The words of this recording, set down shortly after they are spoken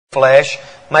flesh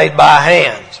made by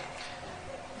hands.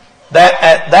 That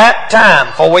at that time,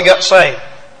 before we got saved,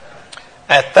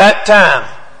 at that time,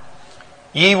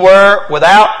 ye were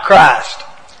without Christ,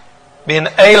 being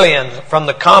aliens from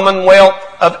the commonwealth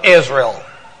of Israel,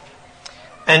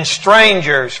 and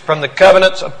strangers from the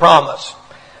covenants of promise,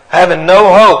 having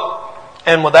no hope,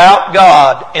 and without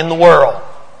God in the world.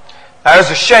 There's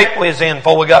the shape we was in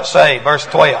before we got saved, verse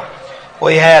 12.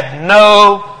 We had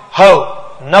no hope,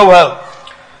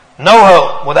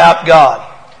 without God.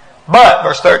 But,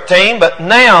 verse 13, but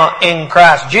now in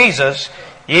Christ Jesus,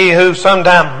 ye who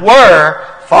sometime were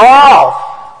far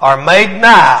off are made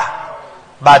nigh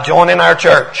by joining our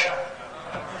church.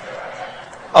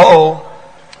 I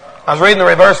was reading the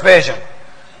reverse vision.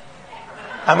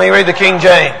 Let me read the King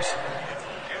James.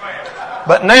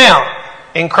 But now,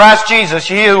 in Christ Jesus,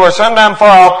 ye who were sometime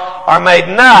far off are made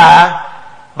nigh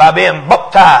by being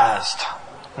baptized.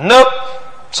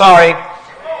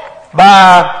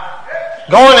 By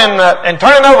going and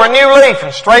turning over a new leaf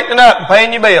and straightening up and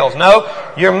paying your bills. No,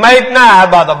 you're made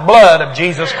nigh by the blood of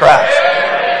Jesus Christ.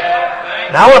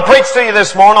 Now I want to preach to you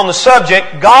this morning on the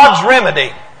subject, God's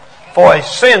remedy for a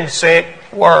sin-sick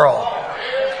world.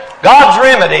 God's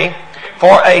remedy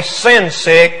for a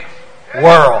sin-sick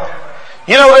world.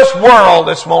 You know, this world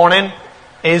this morning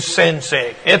is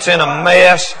sin-sick. It's in a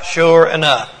mess, sure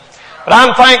enough. But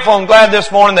I'm thankful and glad this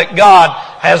morning that God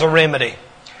has a remedy.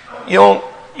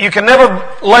 You can never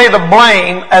lay the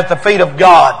blame at the feet of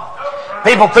God.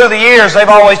 People through the years, they've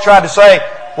always tried to say,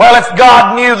 well, if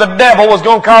God knew the devil was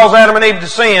going to cause Adam and Eve to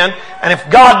sin, and if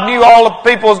God knew all the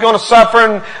people was going to suffer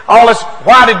and all this,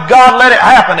 why did God let it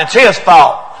happen? It's His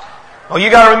fault. Well, you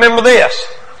got to remember this.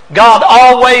 God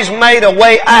always made a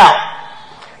way out.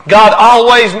 God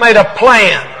always made a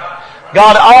plan.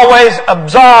 God always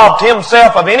absolved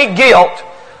Himself of any guilt,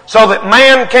 so that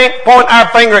man can't point our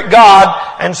finger at God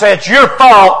and say it's your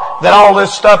fault that all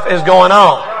this stuff is going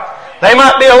on. They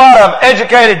might be a lot of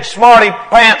educated, smarty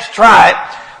pants tripe,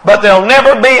 but they'll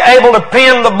never be able to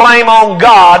pin the blame on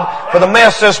God for the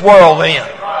mess this world's in.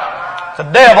 It's the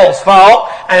devil's fault,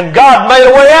 and God made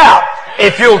a way out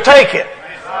if you'll take it.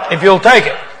 If you'll take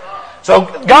it. So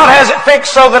God has it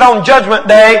fixed so that on Judgment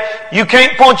Day, you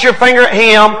can't point your finger at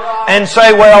Him and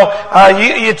say, well,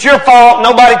 it's your fault,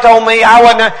 nobody told me, I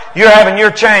wasn't. You're having your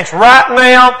chance right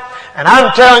now, and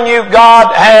I'm telling you,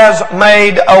 God has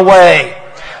made a way.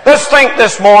 Let's think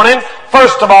this morning,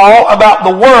 first of all, about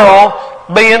the world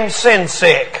being sin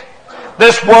sick.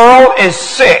 This world is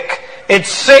sick. It's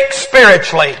sick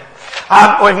spiritually.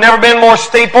 We've never been more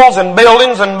steeples and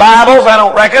buildings and Bibles, I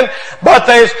don't reckon. But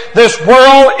this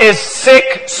world is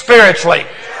sick spiritually.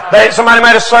 Somebody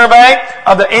made a survey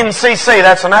of the NCC,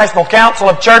 that's the National Council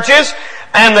of Churches,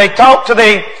 and they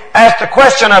asked a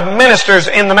question of ministers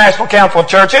in the National Council of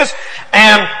Churches,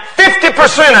 and 50%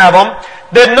 of them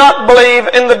did not believe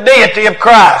in the deity of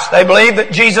Christ. They believe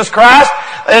that Jesus Christ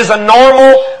is a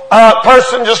normal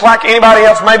person just like anybody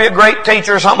else, maybe a great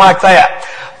teacher or something like that.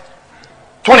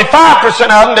 25%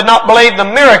 of them did not believe the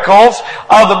miracles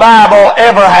of the Bible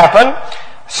ever happened.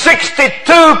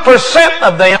 62%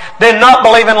 of them did not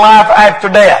believe in life after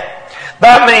death.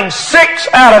 That means 6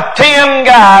 out of 10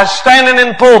 guys standing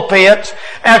in pulpits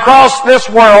across this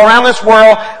world, around this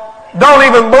world, don't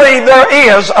even believe there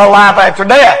is a life after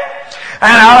death.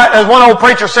 And as one old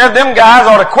preacher said, them guys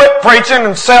ought to quit preaching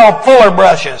and sell fuller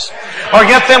brushes. Or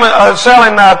get them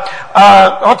selling,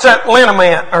 what's that,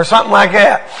 liniment or something like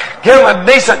that. Give them a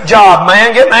decent job,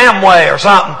 man. Get an Amway or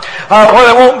something. Where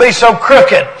they won't be so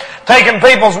crooked. Taking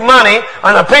people's money,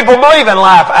 and the people believe in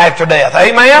life after death.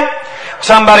 Amen?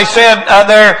 Somebody said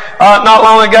not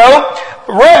long ago,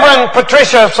 Reverend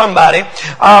Patricia somebody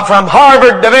from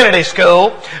Harvard Divinity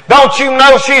School, don't you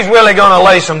know she's really going to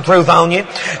lay some truth on you?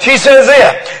 She says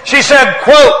this. She said,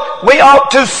 quote, we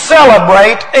ought to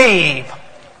celebrate Eve.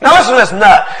 Now listen to this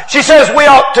nut. She says we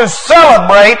ought to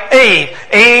celebrate Eve.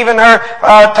 Eve and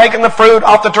her taking the fruit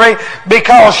off the tree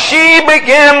because she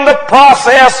began the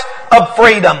process of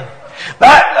freedom.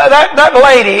 That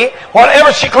lady,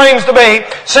 whatever she claims to be,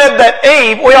 said that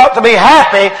Eve, we ought to be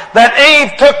happy that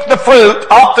Eve took the fruit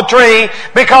off the tree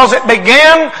because it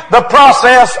began the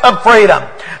process of freedom.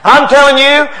 I'm telling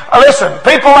you, listen,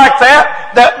 people like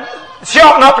that she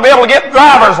ought not to be able to get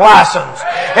driver's license.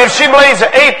 If she believes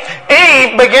that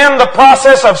Eve began the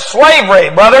process of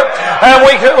slavery, brother, and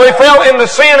we fell into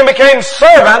sin and became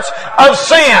servants of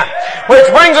sin. Which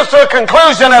brings us to a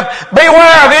conclusion of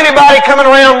beware of anybody coming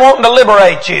around wanting to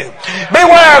liberate you.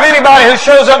 Beware of anybody who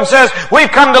shows up and says,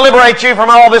 we've come to liberate you from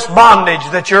all this bondage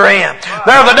that you're in.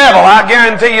 They're the devil, I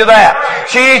guarantee you that.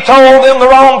 She told them the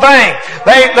wrong thing.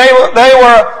 They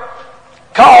were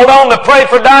called on to pray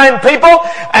for dying people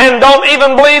and don't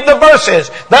even believe the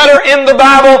verses that are in the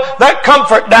Bible that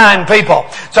comfort dying people.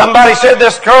 Somebody said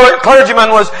this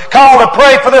clergyman was called to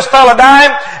pray for this fellow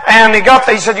dying, and he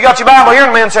said, "You got your Bible here?"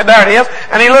 And the man said, "There it is."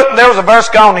 And he looked, and there was a verse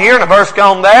gone here and a verse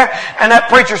gone there. And that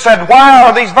preacher said, "Why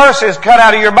are these verses cut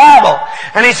out of your Bible?"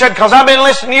 And he said, "Because I've been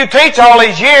listening to you teach all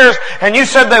these years, and you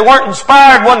said they weren't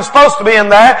inspired, wasn't supposed to be in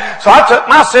there. So I took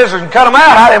my scissors and cut them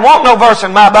out. I didn't want no verse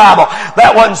in my Bible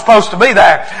that wasn't supposed to be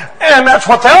there." And that's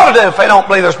what they ought to do if they don't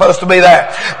believe they're supposed to be there.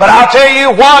 But I'll tell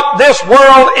you what, this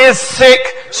world is sick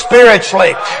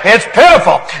spiritually. It's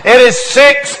pitiful. It is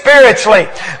sick spiritually.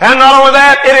 And not only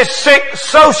that, it is sick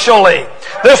socially.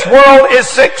 This world is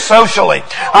sick socially.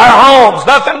 Our homes,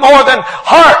 nothing more than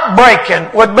heartbreaking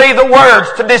would be the words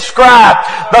to describe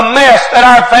the mess that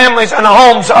our families and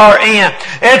homes are in.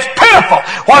 It's pitiful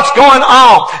what's going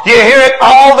on. You hear it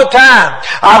all the time.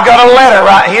 I've got a letter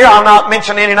right here. I'll not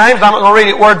mention any names. I'm not going to read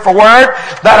it word for word.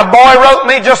 That a boy wrote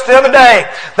me just the other day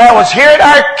that was here at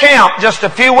our camp just a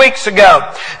few weeks ago.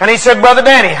 And he said, "Brother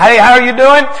Danny, hey, how are you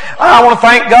doing? I want to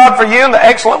thank God for you and the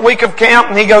excellent week of camp."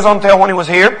 And he goes on to tell when he was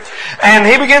here. And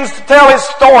he begins to tell his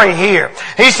story here.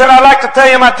 He said, "I'd like to tell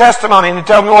you my testimony." And he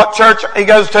told me what church he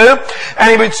goes to. And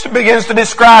he begins to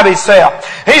describe himself.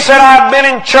 He said, "I've been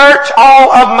in church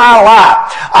all of my life.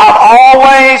 I've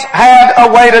always had a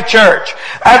way to church.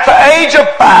 At the age of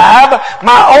 5,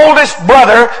 my oldest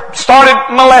brother started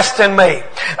molesting me.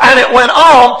 And it went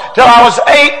on till I was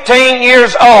 18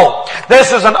 years old.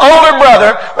 This is an older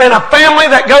brother in a family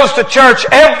that goes to church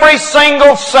every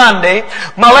single Sunday,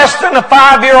 molesting a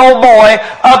 5-year-old boy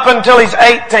up until he's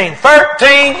 18.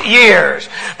 13 years.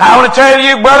 Now, I want to tell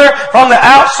you, brother, from the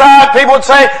outside, people would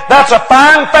say, that's a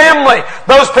fine family.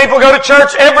 Those people go to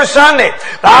church every Sunday.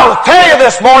 But I will tell you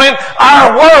this morning,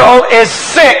 our world is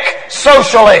sick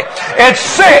socially. It's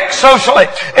sick socially.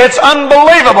 It's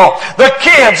unbelievable. The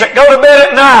kids that go to bed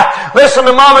at night listen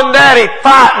to mom and daddy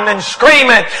fighting and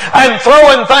screaming and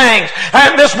throwing things.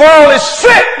 And this world is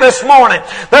sick this morning.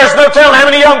 There's no telling how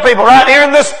many young people right here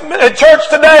in this church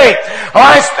today,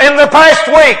 in the past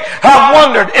week, have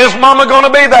wondered, is mama going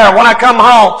to be there when I come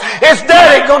home? Is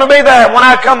daddy going to be there when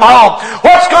I come home?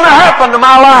 What's going to happen to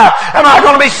my life? Am I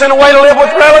going to be sent away to live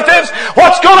with relatives?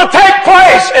 What's going to take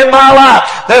place in my life?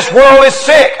 This world is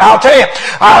sick. I'll tell you,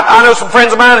 I know some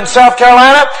friends of mine in South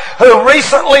Carolina who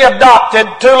recently adopted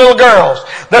 2 little girls.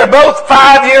 They're both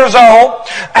 5 years old,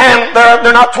 and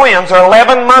they're not twins. They're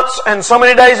 11 months and so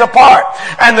many days apart.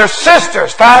 And they're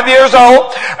sisters, 5 years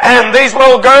old, and these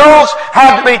little girls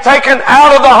had to be taken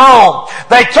out of the home.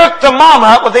 They took the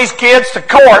mama with these kids to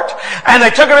court, and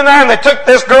they took her in there, and they took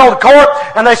this girl to court,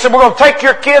 and they said, "We're going to take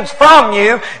your kids from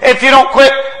you if you don't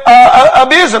quit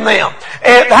abusing them."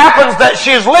 It happens that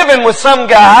she was living with some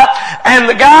guy, and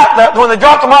the guy, when they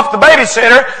dropped them off the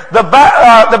babysitter, the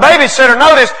babysitter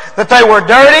noticed that they were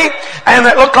dirty and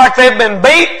that looked like they'd been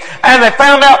beat, and they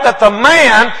found out that the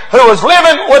man who was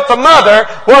living with the mother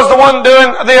was the one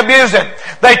doing the abusing.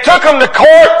 They took them to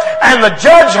court, and the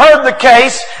judge heard the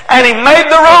case, and he made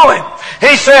the ruling.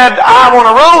 He said, "I want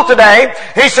to rule today."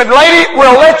 He said, "Lady,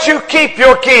 we'll let you keep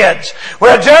your kids.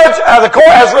 Well, Judge, the court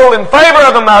has ruled in favor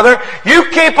of the mother. You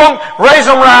keep them, raise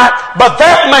them right, but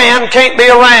that man can't be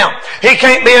around. He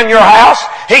can't be in your house.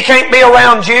 He can't be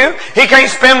around you. He can't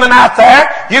spend the night there.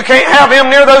 You can't have him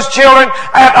near those children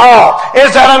at all."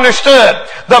 Is that understood?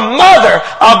 The mother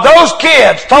of those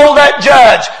kids told that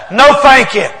judge, "No,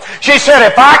 thank you." She said,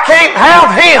 "If I can't have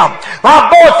him, my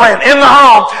boyfriend, in the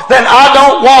home, then I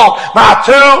don't want my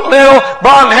 2 little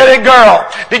blonde-headed girls."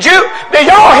 Did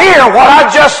y'all hear what I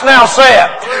just now said?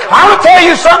 I will tell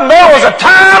you something. There was a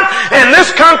time in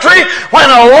this country when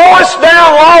a lowest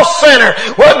down lost sinner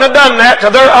wouldn't have done that to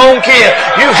their own kid.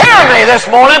 You hear me this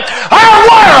morning? Our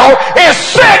world is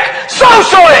sick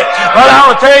socially. But I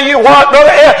will tell you what,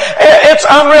 brother, it's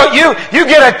unreal. You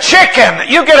get a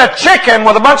chicken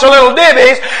with a bunch of little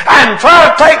dibbies and try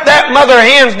to take that mother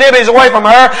hen's dibbies away from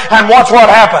her, and watch what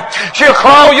happens. She'll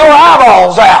claw your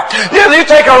eyeballs out. You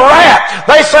take a rat.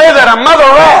 They say that a mother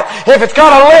rat, if it's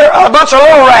got a bunch of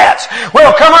little rats,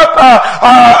 will come up,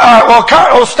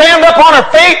 will stand up on her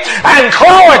feet and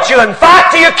claw at you and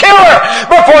fight till you kill her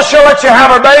before she'll let you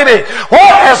have her baby.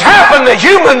 What has happened to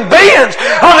human beings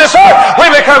on this earth? We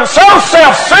become so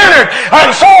self-centered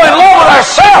and so in love with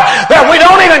ourselves that we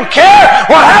don't even care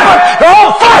what happened to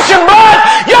old-fashioned blood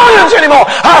youngins anymore.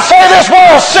 I say this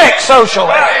world's sick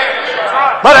socially.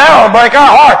 But that'll break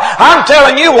our heart. I'm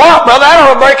telling you what, brother,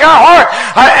 that'll break our heart.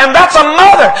 And that's a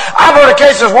mother. I've heard of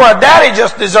cases where a daddy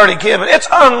just deserted kids. It's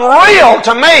unreal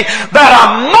to me that a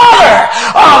mother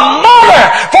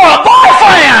for a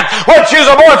boyfriend would choose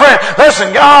a boyfriend. Listen,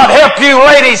 God help you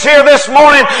ladies here this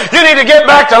morning. You need to get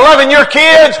back to loving your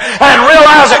kids and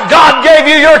realize that God gave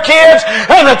you your kids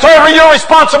and it's over your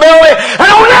responsibility, and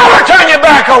He'll never turn you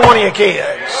back on one of your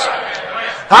kids.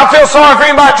 I feel sorry for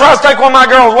anybody that tries to take one of my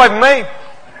girls away from me.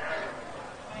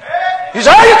 You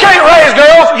say, oh, you can't raise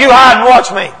girls. You hide and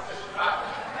watch me.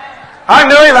 I can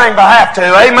do anything if I have to.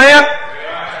 Amen?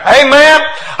 Amen?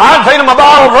 I'd feed them a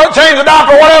bottle, change the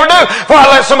diaper, whatever do, before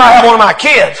I let somebody have one of my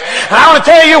kids. And I want to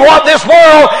tell you what, this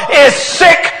world is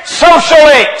sick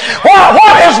socially.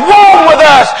 What is wrong with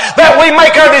us that we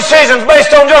make our decisions based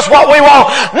on just what we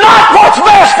want, not what's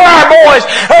best for our boys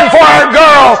and for our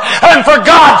girls, and for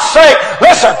God's sake.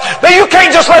 Listen, you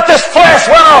can't just let this flesh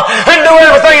run off and do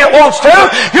everything it wants to.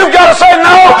 You've got to say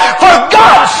no for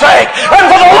God's sake, and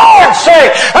for the Lord's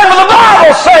sake, and for the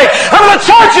Bible's sake, and for the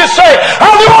church's sake.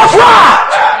 I'll do what's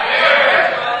right.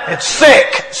 It's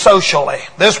sick socially.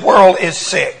 This world is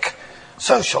sick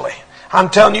socially. I'm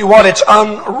telling you what, it's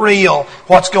unreal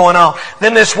what's going on.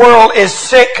 Then this world is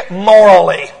sick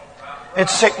morally.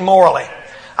 It's sick morally.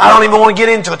 I don't even want to get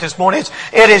into it this morning.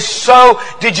 It is so...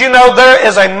 Did you know there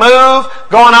is a move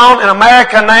going on in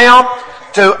America now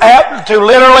to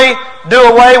literally do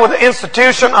away with the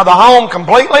institution of the home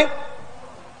completely?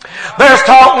 There's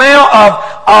talk now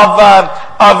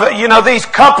of these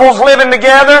couples living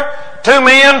together. 2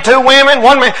 men, 2 women,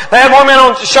 1 man. They had 1 man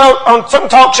on some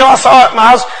talk show. I saw it when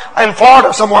I was in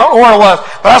Florida somewhere, where it was.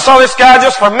 But I saw this guy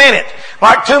just for a minute,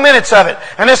 like 2 minutes of it.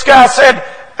 And this guy said,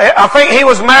 I think he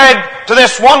was married to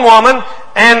this one woman,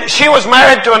 and she was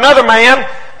married to another man,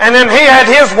 and then he had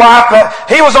his wife, but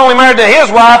he was only married to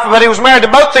his wife, but he was married to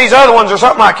both these other ones or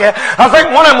something like that. I think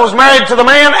one of them was married to the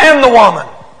man and the woman.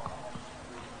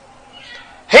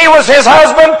 He was his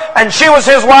husband, and she was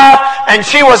his wife, and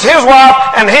she was his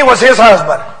wife, and he was his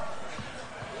husband.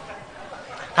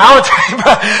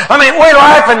 I mean, we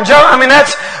laugh and joke. I mean,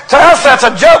 to us that's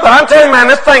a joke, but I'm telling you, man,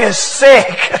 this thing is sick.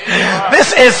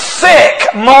 This is sick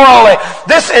morally.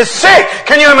 This is sick.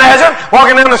 Can you imagine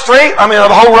walking down the street? I mean, a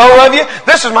whole row of you.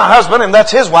 This is my husband, and that's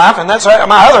his wife, and that's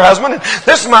my other husband, and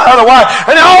this is my other wife,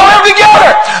 and they all live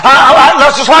together.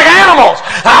 That's just like animals.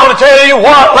 I want to tell you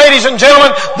what, ladies and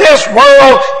gentlemen, this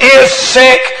world is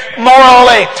sick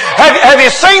morally. Have you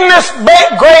seen this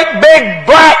great big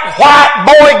black white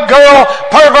boy girl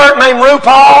pervert named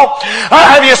RuPaul?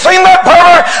 Have you seen that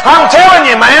pervert? I'm telling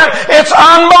you, man, it's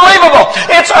unbelievable.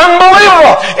 It's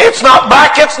unbelievable. It's not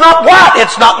black, it's not white,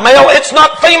 it's not male, it's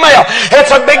not female. It's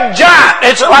a big giant.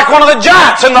 It's like one of the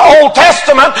giants in the Old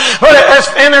Testament,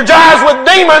 and they're giants with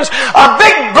demons. A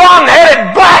big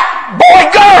blonde-headed black boy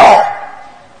girl.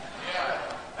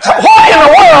 What in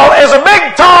the world is a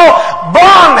big, tall,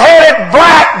 blonde-headed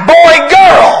black boy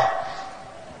girl?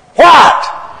 What?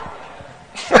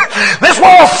 This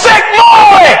world's sick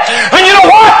morally. And you know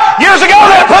what? Years ago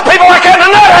they put people like that in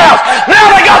a nut house. Now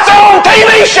they got their own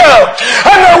TV show.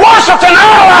 And they're worshipped and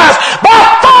idolized by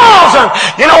thousands.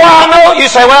 You know why I know? You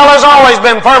say, well, there's always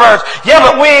been perverts. Yeah,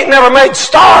 but we ain't never made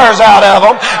stars out of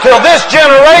them till this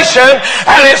generation.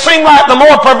 And it seems like the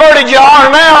more perverted you are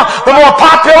now, the more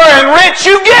popular and rich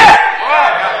you get.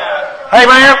 Hey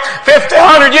man,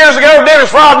 100 years ago,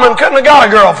 Dennis Rodman couldn't have got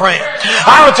a girlfriend.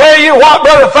 I will tell you what,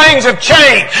 brother, things have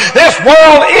changed. This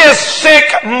world is sick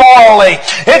morally.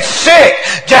 It's sick.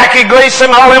 Jackie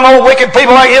Gleason, all them old wicked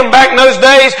people like him back in those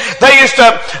days, they used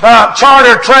to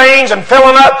charter trains and fill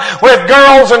them up with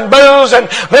girls and booze and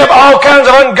live all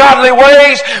kinds of ungodly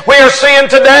ways. We are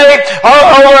seeing today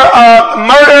over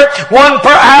murder, 1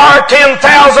 per hour, 10,000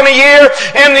 a year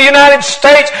in the United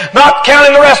States, not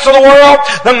counting the rest of the world.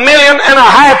 The 1.5 million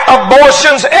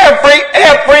abortions every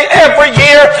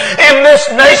year in this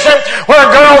nation, where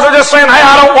girls are just saying, hey,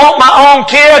 I don't want my own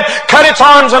kid, cut its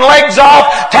arms and legs off,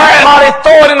 tear it out,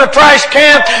 throw it in the trash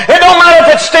can. It don't matter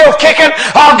if it's still kicking.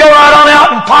 I'll go right on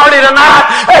out and party tonight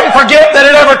and forget that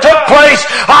it ever took place.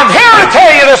 I'm here to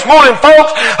tell you this morning,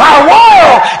 folks, our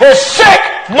world is sick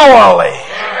morally.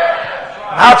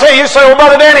 I'll tell you, say, well,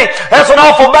 Brother Danny, that's an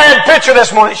awful bad picture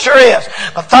this morning. It sure is.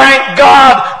 But thank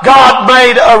God, God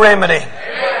made a remedy.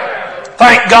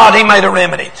 Thank God He made a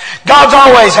remedy. God's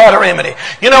always had a remedy.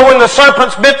 You know, when the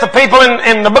serpents bit the people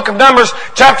in the book of Numbers,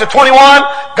 chapter 21,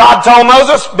 God told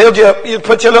Moses, you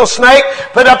put your little snake,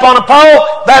 put it up on a pole,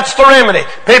 that's the remedy.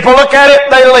 People look at it,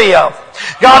 they live.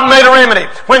 God made a remedy.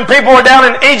 When people were down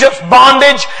in Egypt's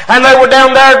bondage and they were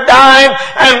down there dying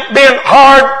and being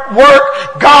hard work,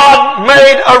 God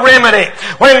made a remedy.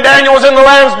 When Daniel was in the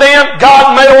lion's den,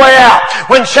 God made a way out.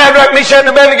 When Shadrach, Meshach, and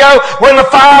Abednego were in the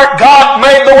fire, God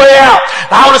made the way out.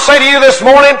 Now, I want to say to you this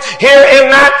morning, here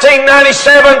in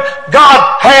 1997, God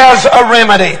has a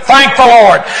remedy. Thank the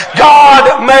Lord.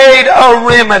 God made a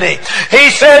remedy. He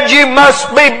said you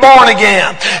must be born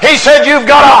again. He said you've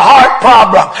got a heart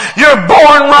problem. You're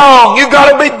born wrong. You've got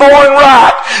to be born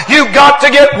right. You've got to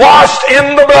get washed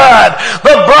in the blood.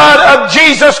 The blood of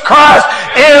Jesus Christ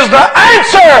is the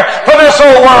answer for this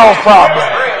old world's problem.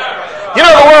 You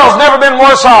know, the world's never been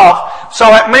worse off. So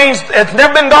that means it's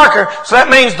never been darker. So that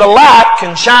means the light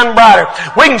can shine brighter.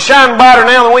 We can shine brighter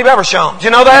now than we've ever shone. Do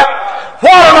you know that?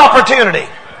 What an opportunity.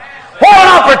 What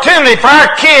an opportunity for our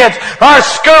kids, for our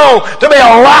school to be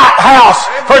a lighthouse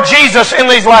for Jesus in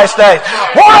these last days.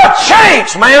 What a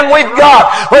change, man, we've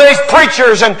got with these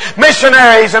preachers and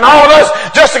missionaries and all of us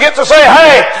just to get to say,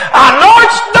 hey, I know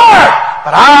it's dark,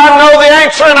 but I know the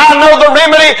answer and I know the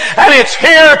remedy, and it's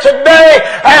here today,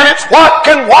 and it's what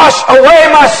can wash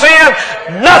away my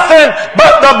sin. Nothing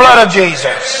but the blood of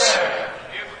Jesus.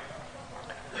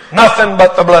 Nothing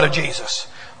but the blood of Jesus.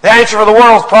 The answer for the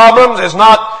world's problems is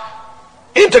not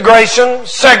integration,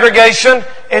 segregation,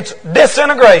 it's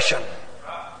disintegration.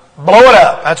 Blow it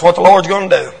up. That's what the Lord's going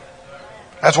to do.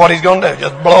 That's what He's going to do.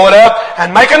 Just blow it up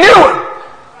and make a new one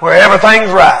where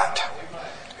everything's right.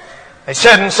 They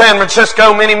said in San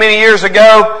Francisco many, many years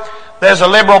ago, there's a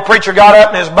liberal preacher got up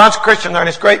and there's a bunch of Christians there, and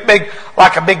it's great big,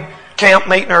 like a big camp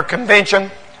meeting or convention.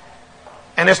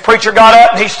 And this preacher got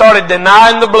up and he started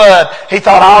denying the blood. He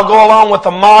thought, I'll go along with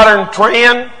the modern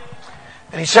trend.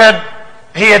 And he said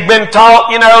he had been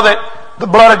taught, you know, that the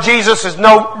blood of Jesus is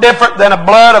no different than the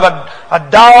blood of a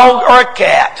dog or a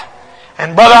cat.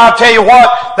 And brother, I'll tell you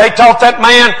what, they taught that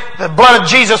man the blood of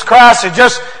Jesus Christ is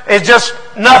just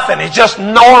nothing. It's just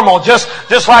normal, just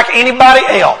like anybody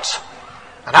else.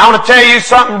 And I want to tell you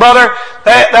something, brother.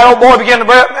 That old boy began to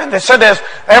breathe, and they said this.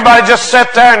 Everybody just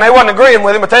sat there, and they wasn't agreeing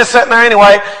with him, but they were sitting there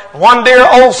anyway. One dear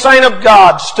old saint of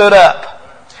God stood up.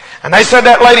 And they said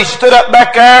that lady stood up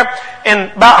back there,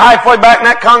 and about halfway back in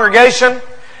that congregation,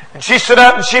 and she stood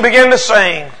up and she began to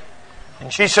sing.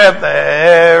 And she said,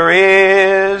 there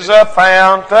is a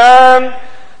fountain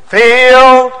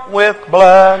filled with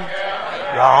blood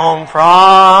drawn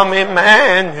from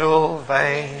Emmanuel's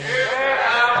veins.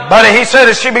 Buddy, he said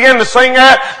as she began to sing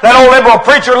that old liberal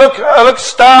preacher looked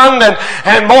stunned,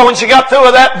 and boy, when she got through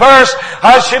with that verse,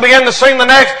 she began to sing the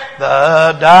next,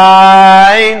 the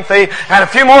dying thief. And a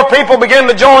few more people began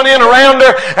to join in around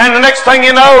her, and the next thing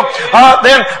you know,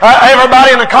 then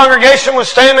everybody in the congregation was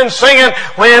standing singing,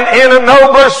 when in a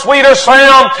nobler, sweeter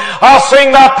sound, I'll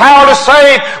sing thy power to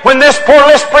save, when this poor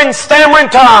lisping,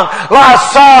 stammering tongue lies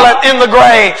silent in the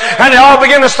grave. And they all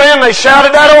began to stand, they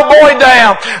shouted that old boy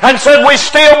down, and said, we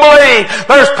still believe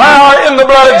there's power in the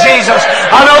blood of Jesus.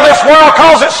 I know this world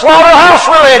calls it slaughterhouse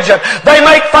religion. They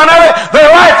make fun of it.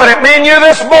 They're laughing at me and you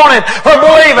this morning for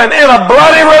believing in a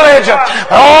bloody religion.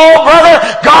 Oh, brother,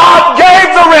 God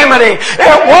gave the remedy.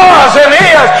 It was and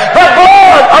is the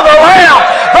blood of the Lamb.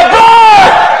 The blood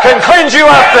can cleanse you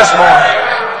up this morning.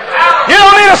 You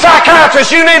don't need a psychiatrist.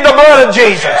 You need the blood of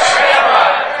Jesus.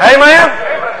 Amen?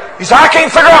 He said, I can't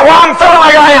figure out why I'm feeling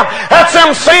like I am. That's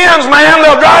them sins, man.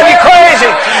 They'll drive you crazy.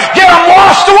 Get them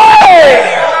washed away.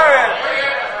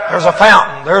 There's a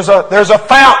fountain. There's a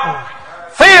fountain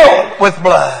filled with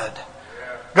blood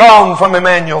drawn from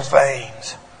Emmanuel's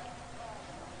veins.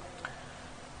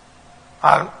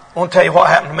 I want to tell you what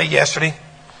happened to me yesterday.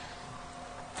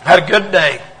 I had a good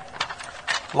day.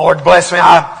 Lord bless me.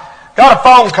 I got a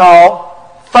phone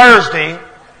call Thursday.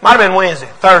 Might have been Wednesday.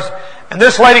 Thursday. And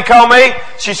this lady called me.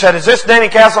 She said, is this Danny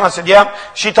Castle? I said, yep.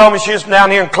 She told me she was down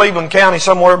here in Cleveland County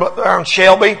somewhere around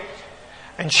Shelby.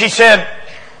 And she said,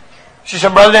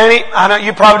 Brother Danny, I know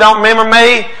you probably don't remember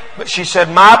me, but she said,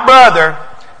 my brother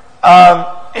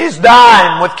is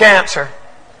dying with cancer.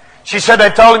 She said they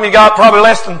told him he got probably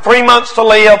less than 3 months to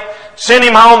live. Send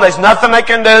him home. There's nothing they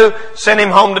can do. Send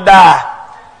him home to die.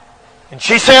 And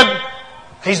she said,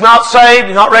 he's not saved.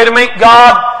 He's not ready to meet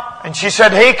God. And she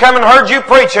said, he come and heard you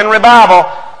preach in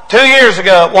revival 2 years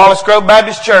ago at Wallace Grove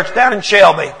Baptist Church down in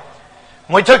Shelby.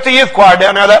 And we took the youth choir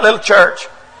down there, that little church.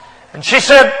 And she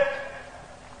said,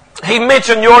 he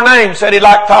mentioned your name, said he'd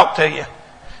like to talk to you.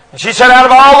 And she said, out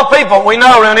of all the people we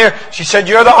know around here, she said,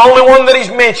 you're the only one that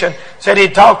he's mentioned, said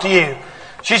he'd talk to you.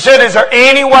 She said, is there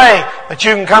any way that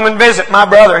you can come and visit my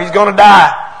brother? He's going to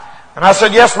die. And I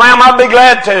said, yes, ma'am, I'd be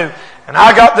glad to. And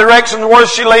I got directions where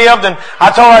she lived, and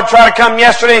I told her I'd try to come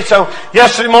yesterday. So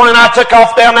yesterday morning I took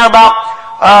off down there about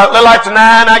a little after 9,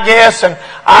 I guess, and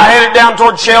I headed down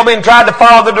toward Shelby and tried to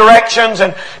follow the directions,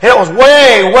 and it was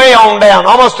way, way on down,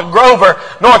 almost to Grover,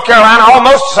 North Carolina,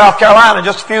 almost to South Carolina,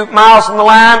 just a few miles from the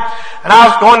line. And I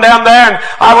was going down there, and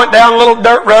I went down a little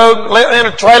dirt road in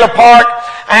a trailer park,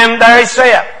 and there he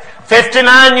sat,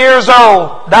 59 years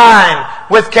old, dying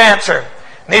with cancer.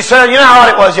 And he said, you know how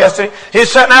it was yesterday? He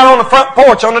was sitting out on the front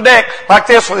porch on the deck like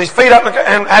this with his feet up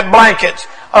and had blankets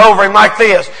over him like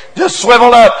this, just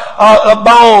swiveled up the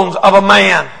bones of a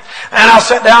man. And I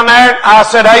sat down there, and I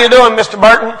said, how you doing, Mr.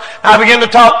 Burton? And I began to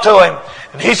talk to him.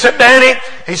 And he said, Danny,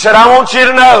 he said, I want you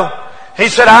to know. He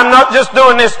said, I'm not just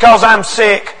doing this because I'm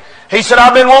sick. He said,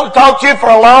 I've been wanting to talk to you for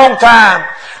a long time.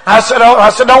 I said,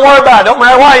 don't worry about it. Don't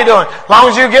matter what you're doing. As long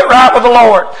as you get right with the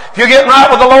Lord. If you're getting right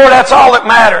with the Lord, that's all that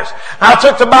matters. And I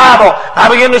took the Bible. I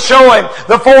began to show him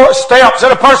the 4 steps that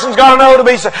a person's got to know to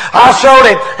be saved. I showed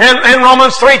him in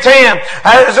Romans 3:10.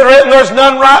 As it written, there's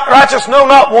none righteous, no,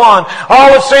 not one.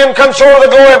 All have sinned, come short of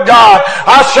the glory of God.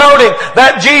 I showed him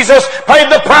that Jesus paid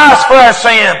the price for our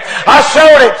sin. I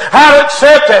showed him how to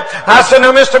accept it. I said,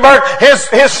 now, Mr. Burke,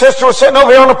 his sister was sitting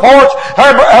over here on the porch. Her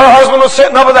husband was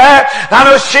sitting over there. And I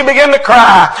noticed she began to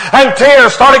cry, and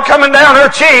tears started coming down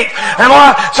her cheek. And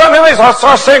something I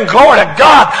started saying, glory to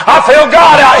God. I feel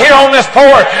God out here on this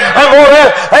porch. And boy,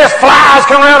 there's flies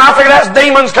coming around. I figured that's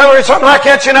demons coming or something like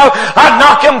that, you know. I'd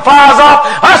knock them flies off.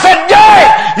 I said, Gay,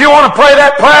 you want to pray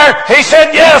that prayer? He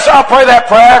said, yes, I'll pray that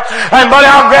prayer. And buddy,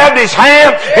 I grabbed his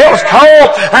hand. It was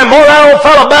cold. And boy, that old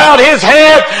fellow bowed his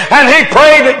head, and he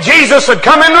prayed that Jesus would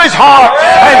come into his heart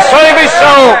and save his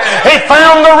soul. He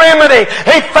found the remedy.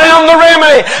 He found the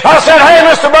remedy. I said, hey,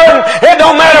 Mr. Burton, it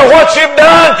don't matter what you've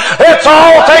done. It's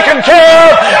all taken care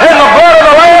of in the blood of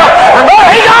the Lamb. And boy,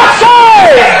 he got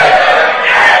saved.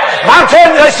 I'm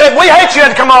telling you, they said, we hate you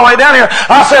had to come all the way down here.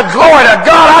 I said, glory to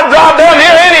God, I'd drive down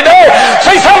here any day,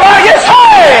 see somebody get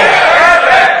saved.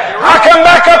 I come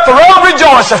back up the road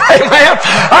rejoicing. Amen.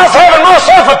 I was having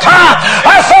myself a time.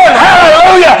 I said,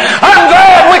 hallelujah, I'm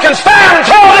glad we can stand and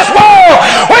tell this world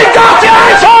we've got the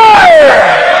answer.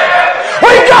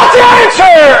 We've got the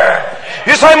answer.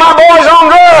 You say, my boy's on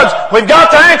drugs. We've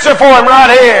got the answer for him right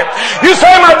here. You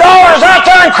say, my daughter's out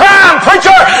there and crying.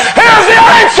 Preacher, here's the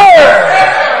answer.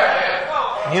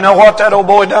 You know what that old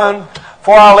boy done?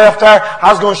 Before I left there,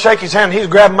 I was going to shake his hand. He was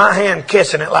grabbing my hand,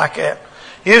 kissing it like that.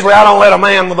 Usually I don't let a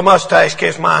man with a mustache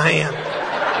kiss my hand.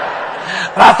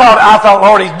 But I thought,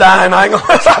 Lord, he's dying. I ain't gonna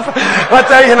but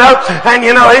there, you know, and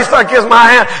you know, he started kissing my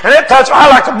hand, and it touched me.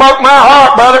 I like to broke my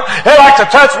heart, brother. It like to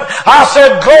touch me. I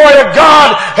said, glory to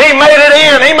God, he made it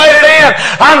in. He made it in.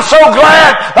 I'm so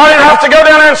glad I didn't have to go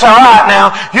down there and say, all right,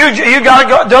 now, you got to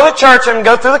go to the church and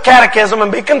go through the catechism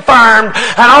and be confirmed,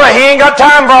 and all that. He ain't got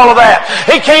time for all of that.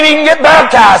 He can't even get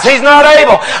baptized. He's not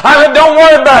able. I said, don't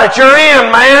worry about it. You're in,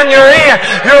 man. You're in.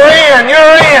 You're in.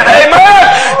 You're in. Amen.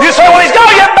 You say, well, he's got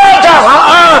to get baptized.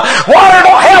 Water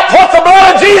don't help what the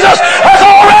blood of Jesus has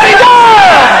already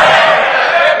done.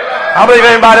 I believe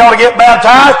anybody ought to get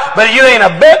baptized, but you ain't a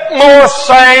bit more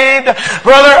saved,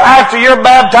 brother, after you're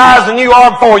baptized than you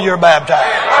are before you're baptized.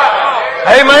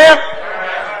 Amen.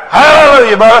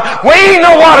 Hallelujah, brother. We ain't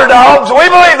no water dogs. We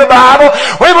believe the Bible.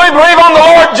 We believe on the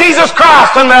Lord Jesus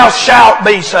Christ, and thou shalt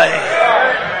be saved.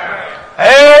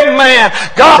 Amen.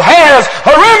 God has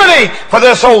a remedy for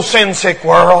this old sin-sick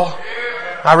world.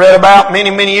 I read about many,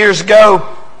 many years ago,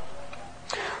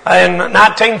 in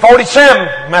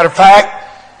 1947, matter of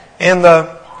fact, in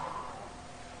the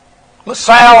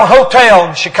LaSalle Hotel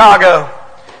in Chicago.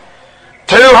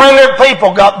 200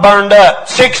 people got burned up.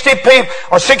 60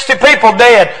 people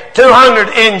dead, 200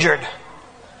 injured.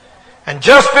 And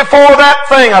just before that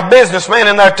thing, a businessman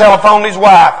in there telephoned his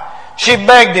wife. She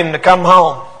begged him to come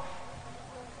home.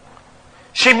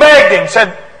 She begged him,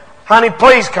 said, honey,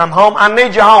 please come home. I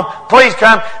need you home. Please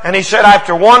come. And he said,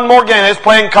 after one more game, he was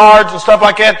playing cards and stuff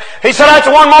like that. He said,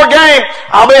 after one more game,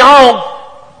 I'll be home.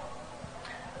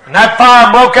 And that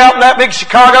fire broke out in that big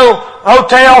Chicago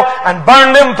hotel and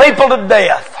burned them people to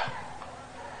death.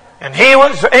 And he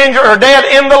was injured or dead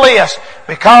in the list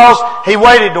because he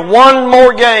waited to one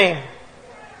more game.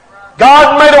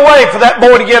 God made a way for that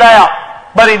boy to get out,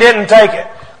 but he didn't take it.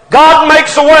 God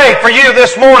makes a way for you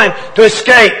this morning to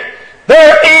escape.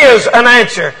 There is an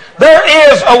answer. There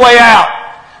is a way out.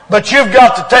 But you've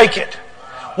got to take it.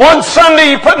 One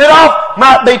Sunday you're putting it off,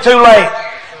 might be too late.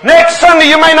 Next Sunday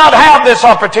you may not have this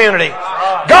opportunity.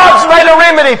 God's made a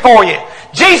remedy for you.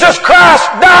 Jesus Christ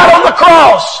died on the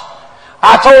cross.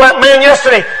 I told that man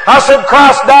yesterday, I said,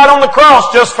 Christ died on the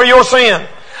cross just for your sin.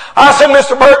 I said,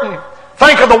 Mr. Burton,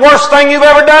 think of the worst thing you've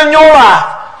ever done in your life.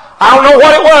 I don't know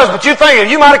what it was, but you think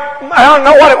I don't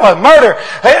know what it was. Murder.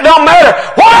 It don't matter.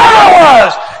 Whatever it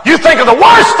was, you think of the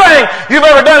worst thing you've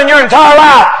ever done in your entire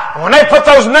life. And when they put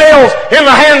those nails in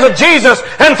the hands of Jesus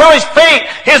and through His feet,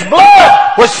 His blood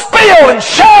was spilled and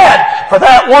shed for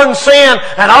that one sin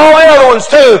and all the other ones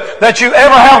too that you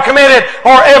ever have committed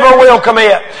or ever will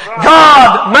commit.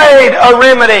 God made a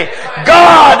remedy.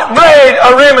 God made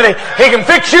a remedy. He can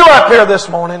fix you up here this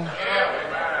morning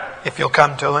if you'll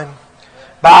come to Him.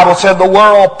 The Bible said the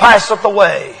world passeth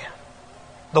away.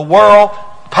 The world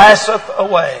passeth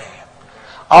away.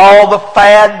 All the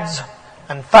fads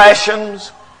and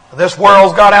fashions this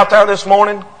world's got out there this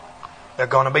morning, they're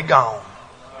going to be gone.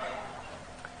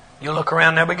 You look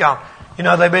around, they'll be gone. You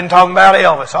know, they've been talking about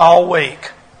Elvis all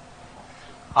week.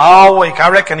 All week. I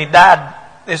reckon he died.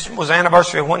 This was the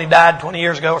anniversary of when he died 20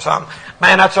 years ago or something.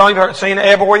 Man, that's all you've heard, seen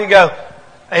everywhere you go.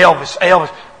 Elvis,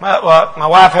 Elvis. My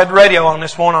wife had the radio on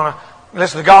this morning.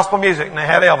 Listen to gospel music, and they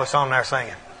had Elvis on there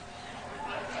singing.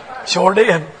 Sure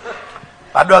did.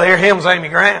 I'd rather hear him than Amy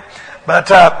Grant. But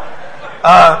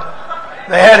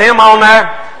they had him on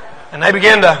there, and they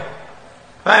began to...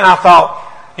 Man, I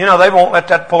thought, you know, they won't let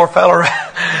that poor fella...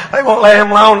 They won't let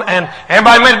him alone. And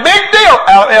everybody made a big deal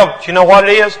out of Elvis. You know what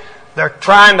it is? They're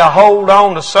trying to hold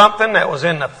on to something that was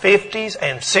in the 50s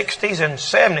and 60s and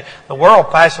 70s. The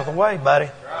world passeth away, buddy.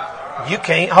 You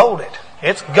can't hold it.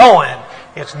 It's going.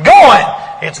 It's going.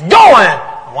 It's going.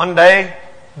 One day,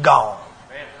 gone.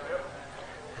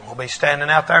 And we'll be standing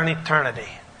out there in eternity.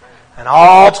 And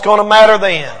all that's going to matter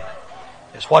then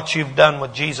is what you've done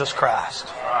with Jesus Christ.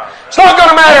 It's not going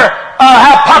to matter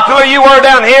how popular you were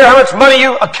down here, how much money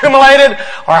you accumulated,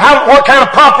 or what kind of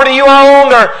property you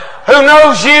owned, or who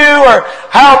knows you, or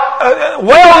how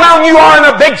well known you are in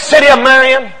the big city of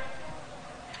Marion.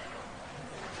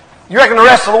 You reckon the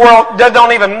rest of the world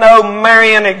don't even know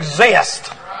Marion exists?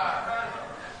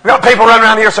 We've got people running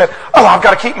around here saying, oh, I've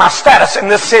got to keep my status in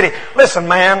this city. Listen,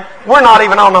 man, we're not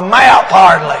even on the map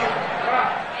hardly.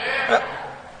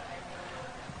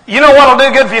 You know what will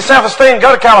do good for your self-esteem?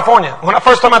 Go to California. When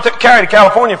first time I took Carrie to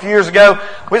California a few years ago,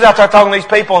 we was out there talking to these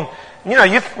people, and you know,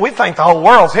 we think the whole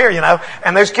world's here, you know.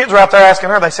 And those kids were out there asking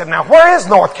her, they said, now, where is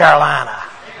North Carolina?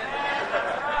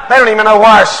 They don't even know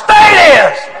where our state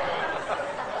is.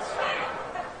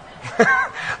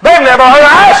 They've never heard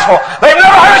of asphalt. They've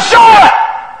never heard of Charlotte.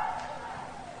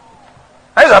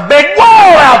 There's a big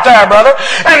world out there, brother.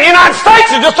 And the United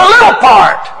States is just a little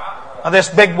part of this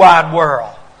big wide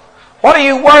world. What are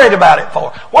you worried about it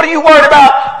for? What are you worried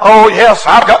about? Oh, yes,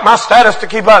 I've got my status to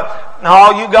keep up. No,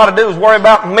 all you got to do is worry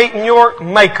about meeting your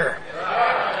Maker.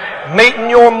 Meeting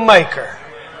your Maker.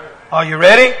 Are you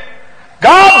ready?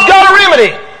 God's got a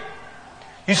remedy.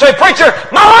 You say, preacher,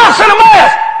 my life's in a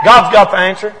mess. God's got the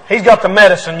answer. He's got the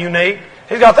medicine you need.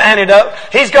 He's got the antidote.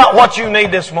 He's got what you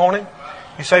need this morning.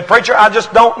 You say, preacher, I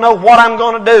just don't know what I'm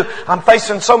going to do. I'm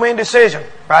facing so many decisions.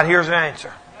 Right here's the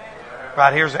answer.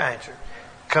 Right here's the answer.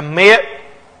 Commit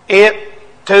it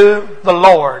to the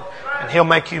Lord, and He'll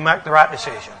make you make the right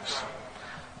decisions.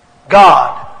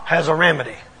 God has a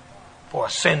remedy for a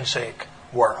sin-sick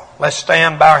world. Let's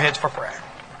stand, bow our heads for prayer.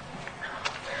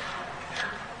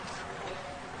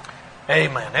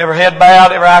 Amen. Every head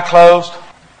bowed, every eye closed.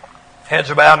 Heads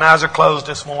are bowed and eyes are closed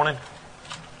this morning.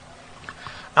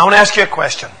 Now I want to ask you a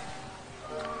question.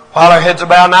 While our heads are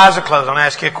bowed and eyes are closed, I want to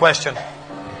ask you a question.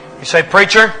 You say,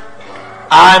 preacher,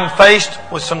 I'm faced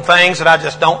with some things that I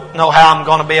just don't know how I'm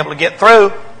going to be able to get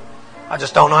through. I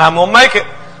just don't know how I'm going to make it.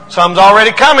 Something's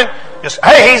already coming. Just,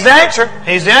 hey, He's the answer.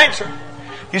 He's the answer.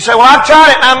 You say, well, I've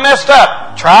tried it and I messed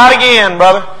up. Try it again,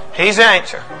 brother. He's the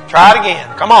answer. Try it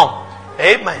again. Come on.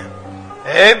 Amen.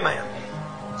 Amen.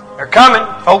 They're coming.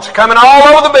 Folks are coming all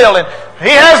over the building. He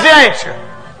has the answer.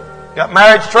 Got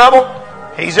marriage trouble?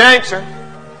 He's the answer.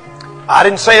 I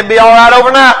didn't say it'd be all right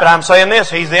overnight, but I'm saying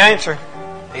this. He's the answer.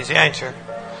 He's the answer.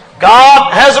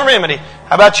 God has a remedy.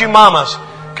 How about you mamas?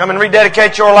 Come and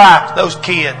rededicate your life to those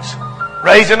kids.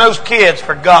 Raising those kids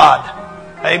for God.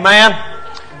 Amen.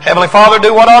 Heavenly Father,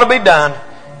 do what ought to be done.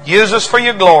 Use us for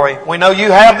your glory. We know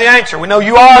you have the answer. We know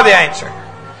you are the answer.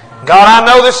 God, I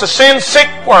know this is a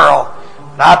sin-sick world.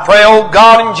 And I pray, oh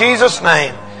God, in Jesus'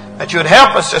 name, that you would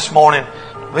help us this morning.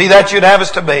 Be that you'd have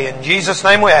us to be. In Jesus'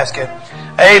 name we ask it.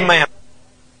 Amen.